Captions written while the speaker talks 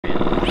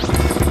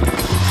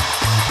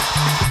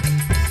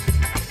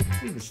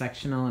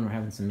sectional and we're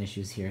having some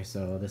issues here.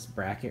 So this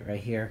bracket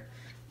right here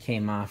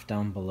came off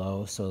down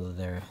below, so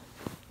they're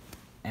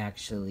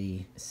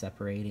actually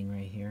separating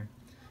right here.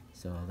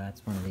 So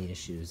that's one of the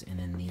issues. And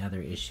then the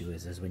other issue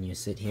is when you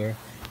sit here,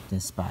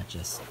 this spot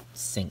just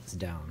sinks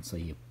down, so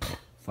you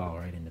fall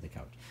right into the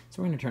couch.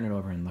 So we're going to turn it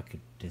over and look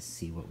to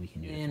see what we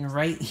can do. And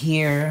right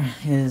here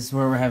is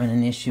where we're having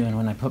an issue, and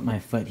when I put my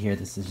foot here,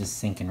 this is just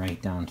sinking right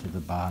down to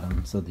the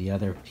bottom. So the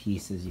other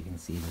pieces, you can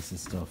see this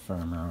is still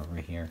firmer over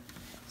here.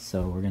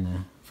 So we're going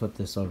to flip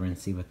this over and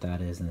see what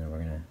that is, and then we're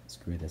going to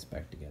screw this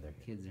back together.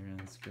 Kids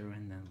are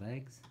unscrewing the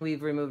legs.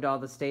 We've removed all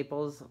the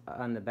staples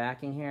on the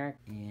backing here,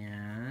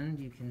 and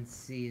you can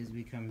see as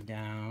we come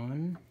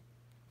down,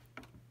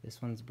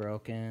 this one's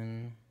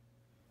broken.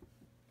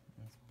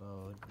 It's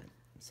bowed,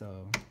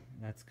 so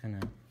that's going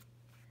to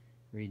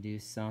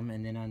reduce some.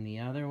 And then on the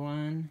other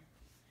one,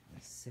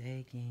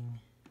 sagging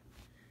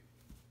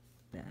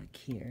back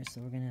here. So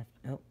we're going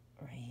to, oh,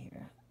 right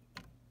here.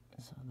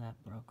 So that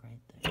broke right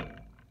there.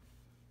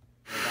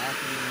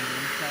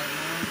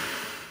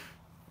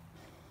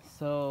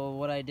 So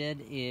what I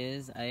did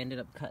is I ended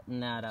up cutting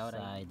that out.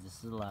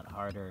 This is a lot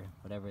harder.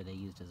 Whatever they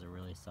used is a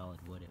really solid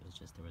wood. It was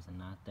just there was a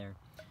knot there.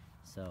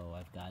 So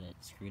I've got it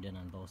screwed in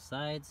on both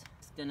sides.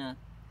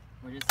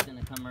 We're just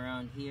gonna come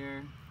around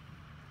here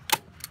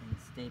and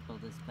staple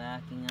this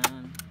backing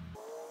on.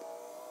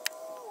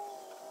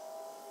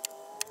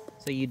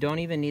 So you don't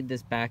even need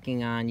this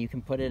backing on. You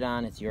can put it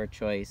on. It's your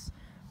choice.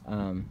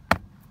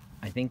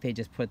 I think they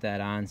just put that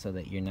on so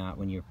that you're not,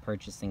 when you're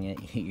purchasing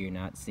it, you're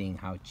not seeing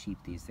how cheap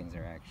these things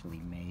are actually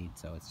made.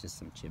 So it's just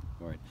some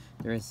chipboard.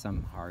 There is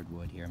some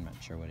hardwood here. I'm not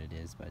sure what it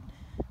is, but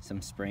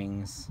some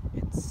springs.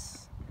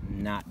 It's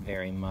not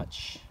very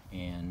much,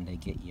 and they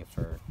get you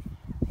for,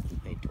 I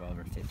think we paid $1,200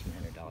 or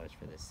 $1,500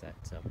 for this set.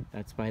 So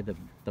that's why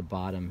the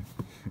bottom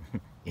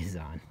is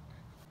on.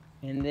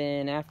 And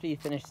then after you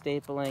finish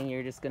stapling,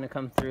 you're just going to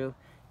come through,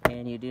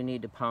 and you do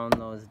need to pound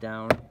those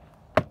down.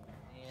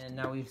 And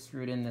now we've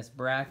screwed in this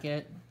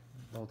bracket,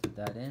 bolted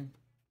that in.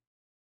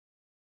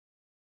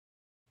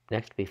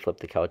 Next, we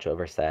flipped the couch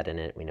over, sat in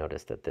it. We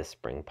noticed that this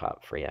spring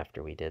popped free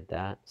after we did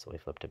that, so we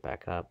flipped it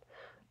back up.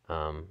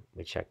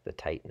 We checked the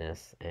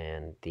tightness,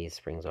 and these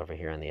springs over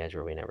here on the edge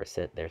where we never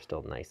sit, they're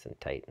still nice and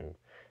tight and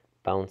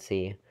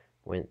bouncy.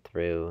 Went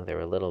through, they were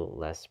a little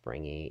less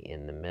springy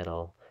in the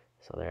middle,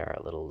 so they are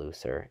a little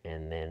looser.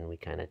 And then we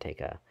kind of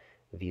take a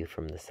view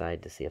from the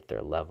side to see if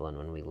they're level, and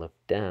when we look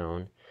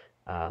down,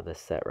 the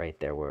set right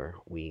there where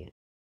we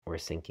were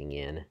sinking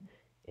in,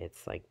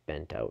 it's like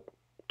bent out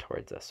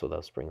towards us, so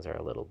those springs are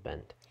a little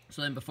bent.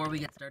 So then before we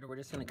get started, we're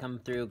just going to come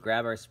through,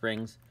 grab our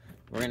springs.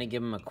 We're going to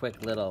give them a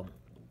quick little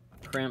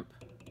crimp,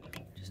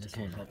 just to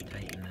kind of help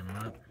tighten them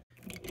up,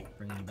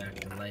 bring them back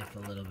to life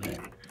a little bit,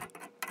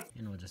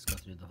 and we'll just go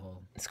through the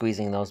whole.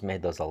 Squeezing those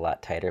made those a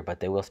lot tighter, but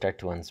they will start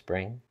to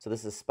unspring. So this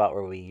is a spot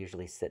where we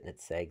usually sit and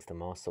it sags the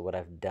most. So what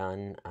I've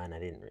done, and I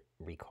didn't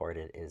record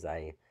it, is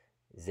I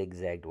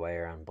zigzagged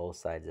wire on both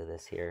sides of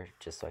this here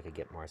just so I could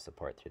get more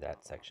support through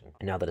that section.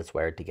 And now that it's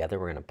wired together,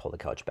 we're going to pull the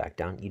couch back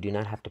down. You do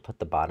not have to put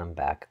the bottom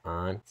back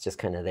on. It's just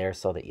kind of there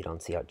so that you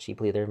don't see how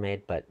cheaply they're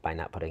made, but by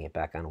not putting it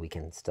back on, we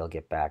can still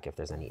get back if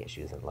there's any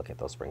issues and look at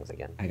those springs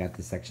again. I got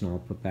the section all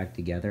put back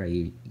together.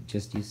 I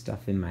just used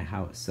stuff in my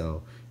house,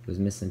 so it was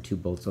missing 2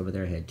 bolts over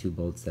there. I had 2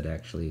 bolts that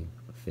actually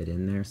fit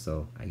in there,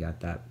 so I got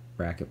that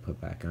bracket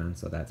put back on,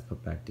 so that's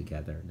put back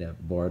together. The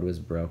board was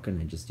broken.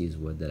 I just used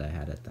wood that I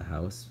had at the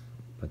house,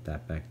 put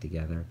that back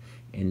together,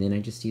 and then I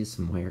just used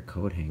some wire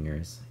coat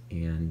hangers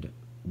and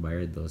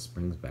wired those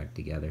springs back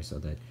together so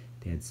that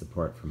they had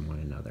support from one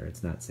another.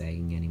 It's not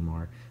sagging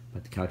anymore,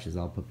 but the couch is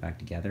all put back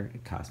together.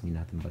 It cost me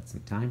nothing but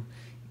some time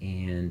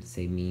and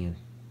saved me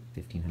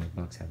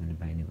 $1,500 having to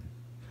buy a new one.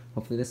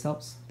 Hopefully this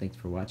helps. Thanks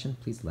for watching.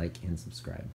 Please like and subscribe.